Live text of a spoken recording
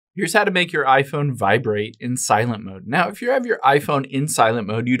Here's how to make your iPhone vibrate in silent mode. Now, if you have your iPhone in silent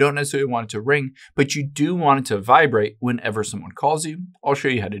mode, you don't necessarily want it to ring, but you do want it to vibrate whenever someone calls you. I'll show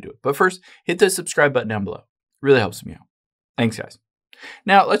you how to do it. But first, hit the subscribe button down below. It really helps me out. Thanks, guys.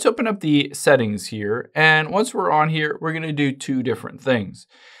 Now, let's open up the settings here. And once we're on here, we're going to do two different things.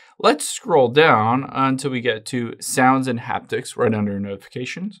 Let's scroll down until we get to sounds and haptics right under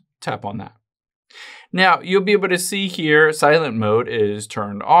notifications. Tap on that. Now, you'll be able to see here, silent mode is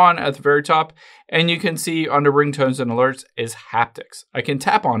turned on at the very top, and you can see under ringtones and alerts is haptics. I can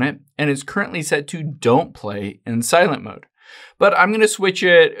tap on it, and it's currently set to don't play in silent mode. But I'm going to switch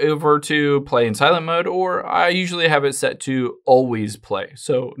it over to play in silent mode, or I usually have it set to always play.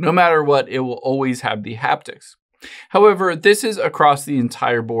 So no matter what, it will always have the haptics. However, this is across the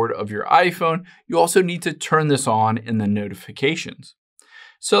entire board of your iPhone. You also need to turn this on in the notifications.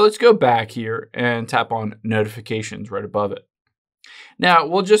 So let's go back here and tap on notifications right above it. Now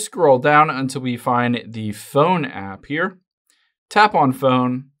we'll just scroll down until we find the phone app here. Tap on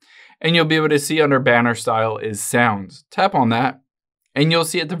phone and you'll be able to see under banner style is sounds. Tap on that and you'll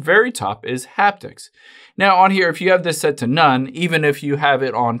see at the very top is haptics. Now on here, if you have this set to none, even if you have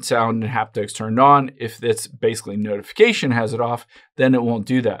it on sound and haptics turned on, if this basically notification has it off, then it won't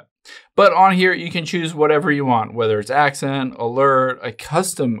do that. But on here, you can choose whatever you want, whether it's accent, alert, a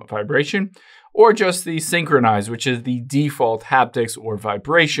custom vibration, or just the synchronize, which is the default haptics or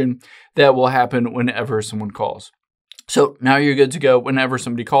vibration that will happen whenever someone calls. So now you're good to go. Whenever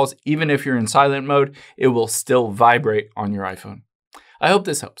somebody calls, even if you're in silent mode, it will still vibrate on your iPhone. I hope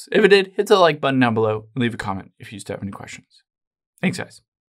this helps. If it did, hit the like button down below and leave a comment if you still have any questions. Thanks, guys.